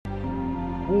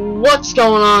What's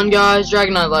going on, guys?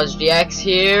 liserdx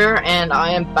here, and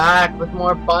I am back with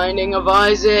more Binding of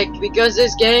Isaac because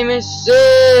this game is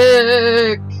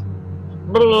sick.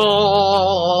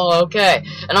 Okay,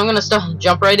 and I'm gonna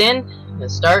jump right in.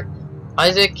 Let's start.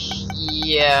 Isaac,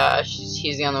 yeah,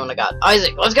 he's the only one I got.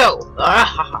 Isaac, let's go.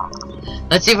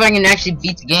 Let's see if I can actually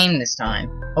beat the game this time.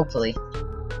 Hopefully.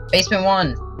 Basement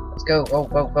 1. Let's go. Go.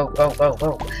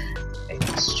 Okay,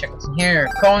 let's check what's in here.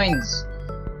 Coins.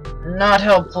 Not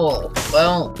helpful.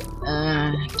 Well,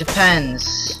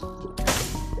 depends.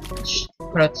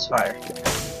 Put out this fire.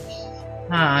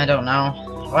 I don't know.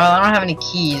 Well, I don't have any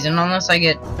keys, and unless I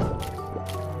get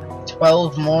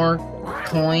 12 more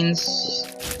coins,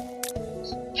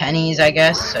 pennies, I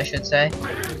guess I should say.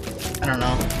 I don't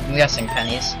know. I'm guessing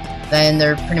pennies. Then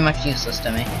they're pretty much useless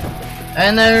to me.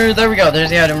 And there we go.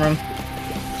 There's the item room.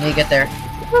 Let me get there.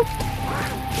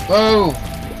 Whoa!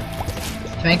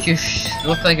 To make you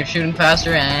look like you're shooting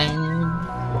faster, and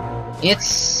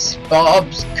it's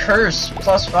Bob's Curse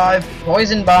 +5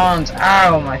 poison bombs.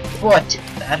 Ow, my foot.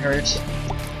 That hurts.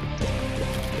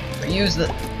 For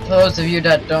those of you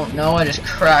that don't know, I just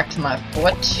cracked my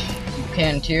foot. You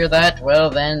can't hear that? Well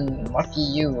then, lucky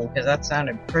you, because that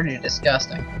sounded pretty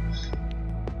disgusting.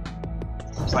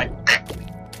 It's like,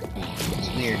 it's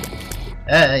weird.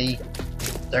 Hey,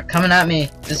 they're coming at me.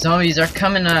 The zombies are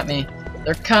coming at me.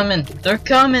 They're coming! They're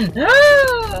coming!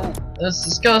 Ah! That's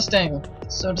disgusting.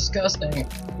 It's so disgusting.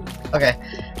 Okay.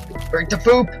 Break the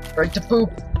poop! Break the poop!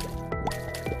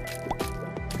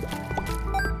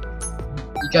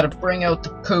 You gotta bring out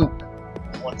the poop.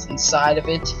 What's inside of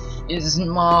it is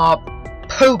my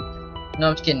poop! No,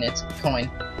 I'm just kidding. It's a coin.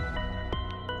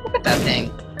 Look at that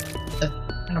thing. What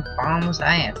kind of bomb was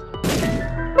that?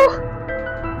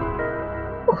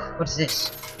 What is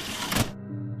this?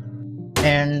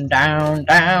 And down,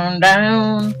 down,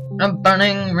 down, a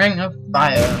burning ring of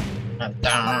fire.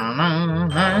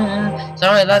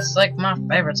 Sorry, that's like my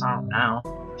favorite song now,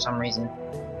 for some reason.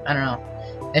 I don't know.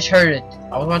 I just heard it.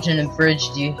 I was watching a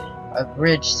bridge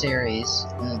series,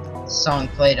 and the song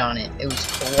played on it. It was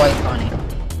quite funny,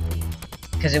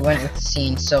 because it went with the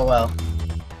scene so well.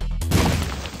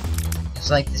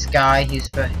 It's like this guy, he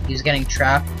was getting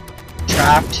trapped.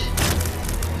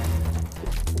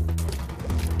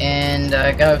 And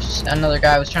another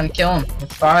guy was trying to kill him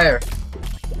with fire.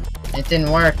 It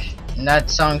didn't work, and that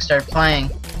song started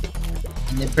playing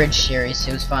in the bridge series.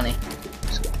 It was funny.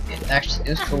 It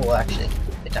was cool, actually.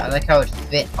 I like how it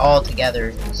fit all together.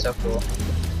 It was so cool.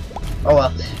 Oh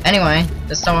well. Anyway,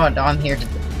 that's not what I'm here to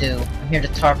do. I'm here to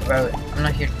talk about. I'm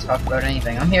not here to talk about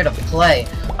anything. I'm here to play.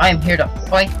 I am here to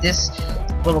fight this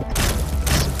little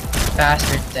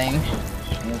bastard thing.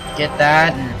 And get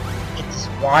that and get this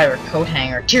wire coat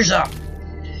hanger. Tears up!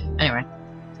 Anyway.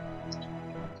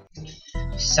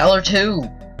 Cellar 2!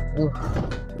 Ooh.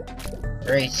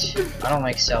 Great. I don't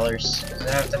like cellars. Cause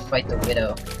I have to fight the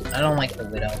widow. I don't like the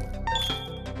widow.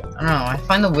 I don't know, I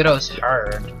find the widows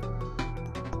hard.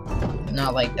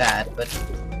 Not like that, but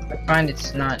I find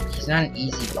he's not an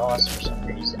easy boss for some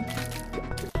reason.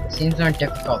 Seems more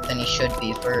difficult than he should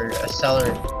be for a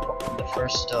cellar, the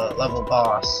first level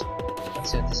boss.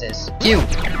 Let's see what this is. Q!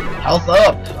 Health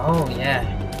up! Oh yeah.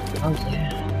 Oh yeah.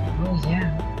 Oh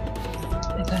yeah.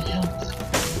 I got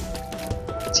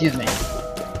health. Excuse me.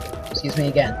 Excuse me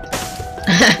again.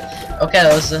 Okay,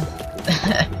 that was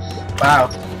wow.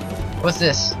 What's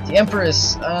this? The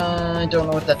Empress. I don't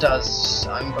know what that does.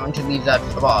 I'm going to leave that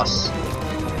for the boss.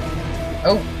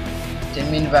 Oh! Didn't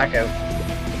mean to back out.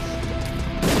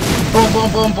 Boom,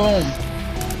 boom, boom, boom!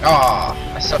 Aw,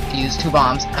 I suck to use 2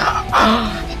 bombs.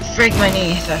 Break my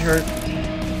knee, that hurt.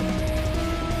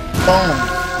 Boom!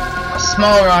 A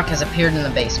small rock has appeared in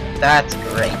the basement. That's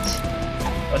great.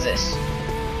 What's this?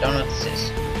 Don't know what this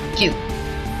is. Cute.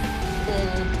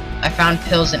 I found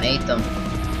pills and ate them.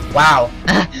 Wow.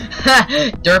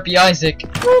 Derpy Isaac.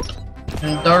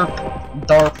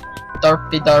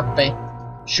 Derpy.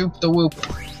 Shoot the whoop.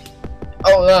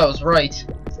 Oh, that was right.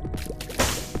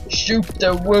 Shoot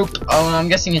the whoop. Oh, I'm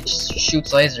guessing it just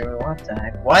shoots laser. What the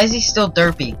heck? Why is he still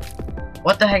derpy?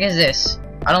 What the heck is this?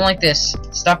 I don't like this.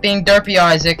 Stop being derpy,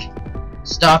 Isaac.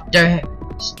 Stop being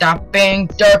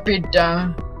derpy,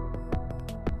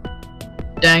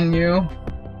 dang you.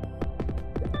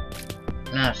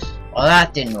 Ugh. Well,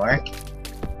 that didn't work.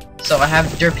 So I have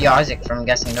Derpy Isaac from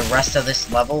guessing the rest of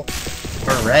this level.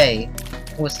 Hooray.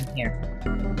 What's in here?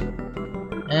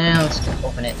 And let's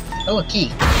open it. Oh, a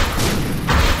key.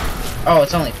 Oh,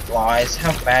 it's only flies.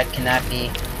 How bad can that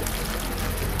be?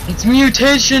 It's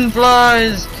mutation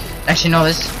flies! Actually, no,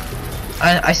 this...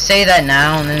 I say that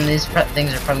now, and then these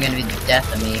things are probably going to be the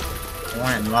death of me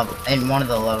in one of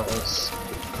the levels.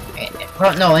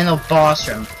 No, in the boss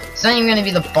room. It's not even gonna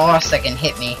be the boss that can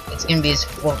hit me. It's gonna be his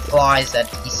 4 flies that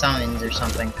he summons or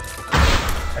something.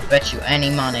 I bet you any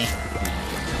money.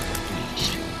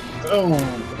 Oh,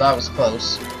 that was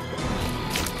close.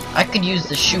 I could use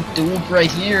the shoot dude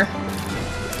right here.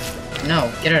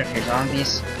 No, get out of here,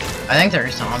 zombies. I think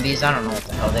they're zombies. I don't know what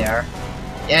the hell they are.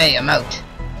 Yay, I'm out.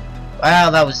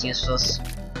 Wow, that was useless.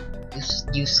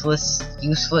 Useless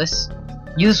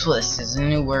is a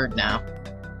new word now.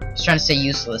 I was trying to say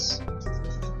useless.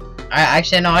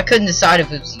 Actually, no, I couldn't decide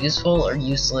if it was useful or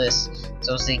useless.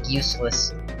 So I was like,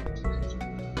 useless.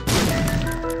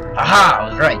 Aha, I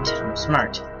was right. I'm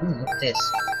smart. Ooh, look at this.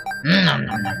 Nom, nom,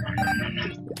 nom, nom, nom, nom,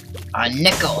 nom. A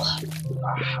nickel.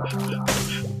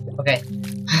 Okay.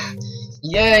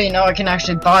 Yay, now I can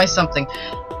actually buy something.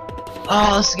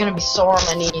 Oh, this is gonna be sore on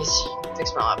my knees.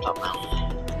 Fix my laptop now.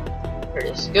 Here it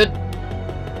is. Good.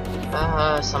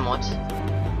 Somewhat.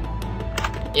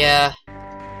 Yeah.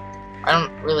 I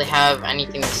don't really have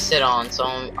anything to sit on, so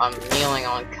I'm kneeling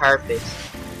on carpet.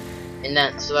 And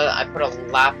then, so that I put a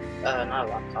not a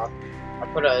laptop. I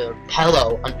put a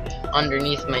pillow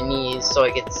underneath my knees so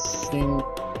I could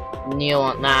kneel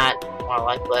on that while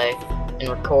I play and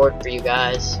record for you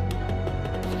guys.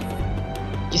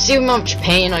 You see how much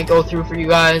pain I go through for you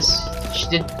guys?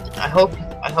 I hope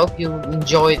you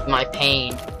enjoyed my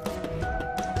pain.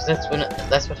 Cause that's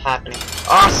what's happening.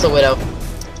 Oh, it's the widow.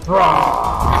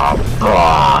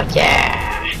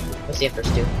 Yeah. Let's see if there's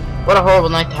 2. What a horrible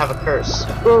night to have a curse.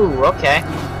 Ooh, okay.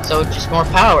 So just more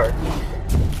power.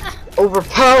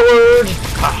 Overpowered!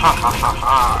 Ha ha ha ha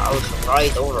ha! I was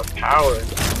right, overpowered.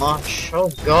 Much. Oh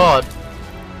god.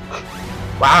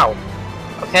 Wow.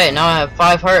 Okay, now I have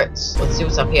 5 hearts. Let's see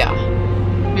what's up here.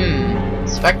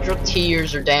 Spectral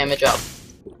tears or damage up.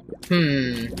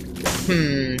 Damage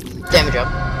up.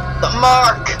 The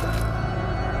mark!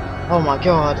 Oh my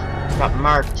god. I got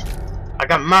marked. I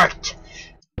got marked!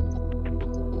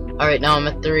 Alright, now I'm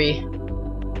at 3.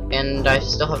 And I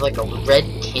still have like a red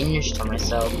tinge to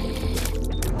myself.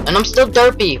 And I'm still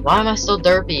derpy! Why am I still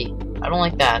derpy? I don't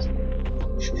like that.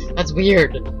 That's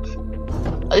weird.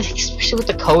 Especially with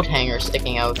the coat hanger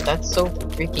sticking out. That's so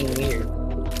freaking weird.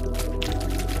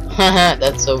 Haha,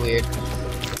 that's so weird.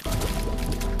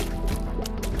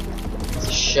 It's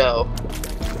a show.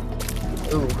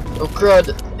 Ooh, oh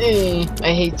crud.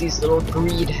 I hate these little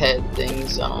greed head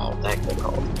things. I don't know what the heck they're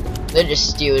called. They just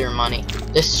steal your money.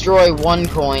 Destroy 1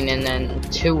 coin and then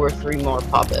 2 or 3 more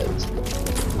pop out.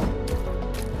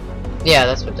 Yeah,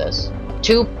 that's what it does.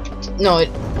 No,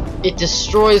 it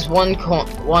destroys 1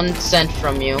 cent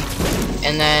from you,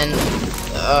 and then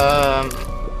I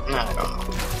don't know.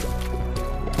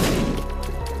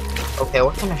 Okay,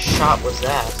 what kind of shot was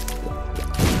that?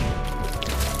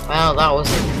 Well, that was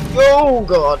oh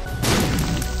god.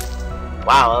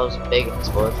 Wow, that was a big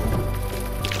explosion.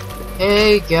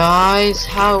 Hey guys,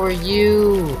 how are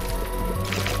you?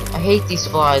 I hate these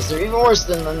flies. They're even worse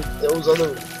than those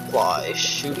other flies,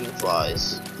 shooting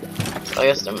flies. I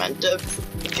guess they're meant to.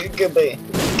 Kabee!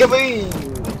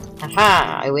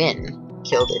 Haha, I win.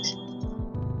 Killed it.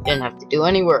 Didn't have to do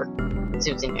any work. Let's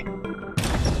see what's in here.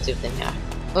 Let's see what's in here.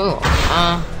 Oh,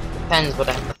 depends what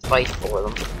I have to fight for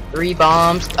them. 3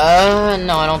 bombs.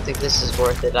 No, I don't think this is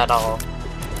worth it at all.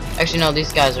 Actually, no,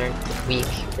 these guys are weak.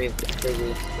 Pretty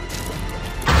weak.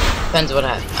 Depends what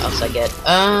else I get.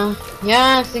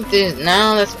 Yeah, I think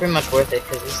now that's pretty much worth it,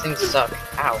 because these things suck.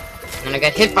 Ow. And I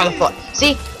got hit by the fly.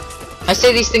 See? I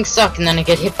say these things suck, and then I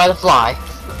get hit by the fly.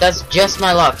 That's just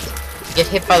my luck. Get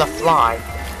hit by the fly.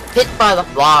 Hit by the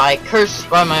fly, cursed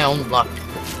by my own luck.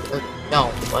 No,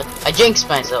 what? I jinxed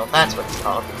myself, that's what it's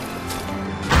called.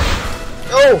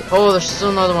 Oh, there's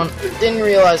still another one. Didn't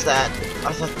realize that.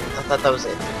 I thought that was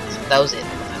it. That was it. I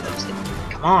thought that was it.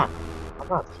 Come on.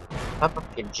 Pop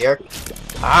up, you jerk.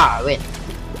 Ah, I win.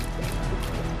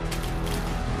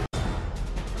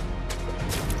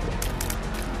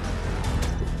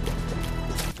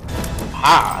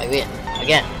 Ah, I win.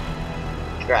 Again.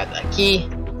 Grab that key.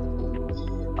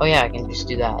 Oh yeah, I can just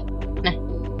do that.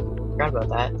 Forgot about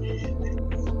that.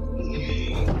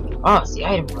 Oh, it's the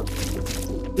item room.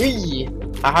 Whee!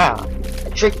 Haha. I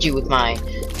tricked you with my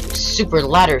super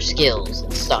ladder skills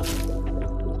and stuff.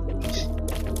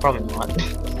 Probably not.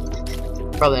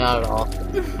 Probably not at all.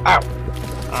 Ow!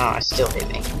 Oh, it still hit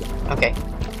me. Okay.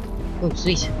 Ooh,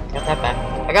 sweet. Got that back.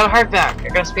 I got a heart back. I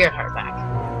got a spirit heart back.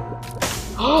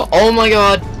 Oh my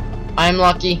god! I'm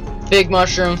lucky. Big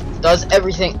mushroom does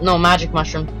everything. No, magic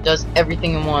mushroom does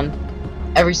everything in one.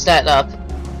 Every stat up.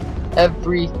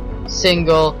 Every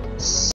single